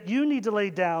that you need to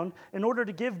lay down in order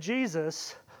to give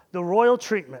Jesus the royal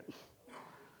treatment?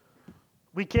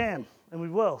 We can, and we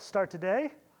will start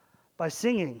today by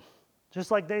singing, just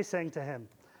like they sang to him,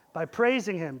 by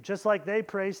praising him, just like they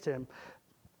praised him.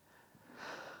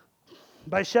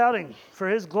 by shouting for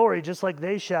his glory, just like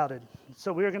they shouted.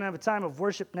 So we are going to have a time of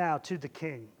worship now to the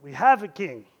King. We have a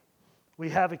King. We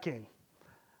have a King.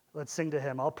 Let's sing to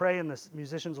him. I'll pray and the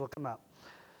musicians will come out.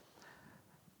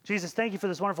 Jesus, thank you for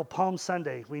this wonderful Palm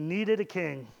Sunday. We needed a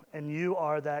King, and you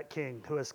are that King who has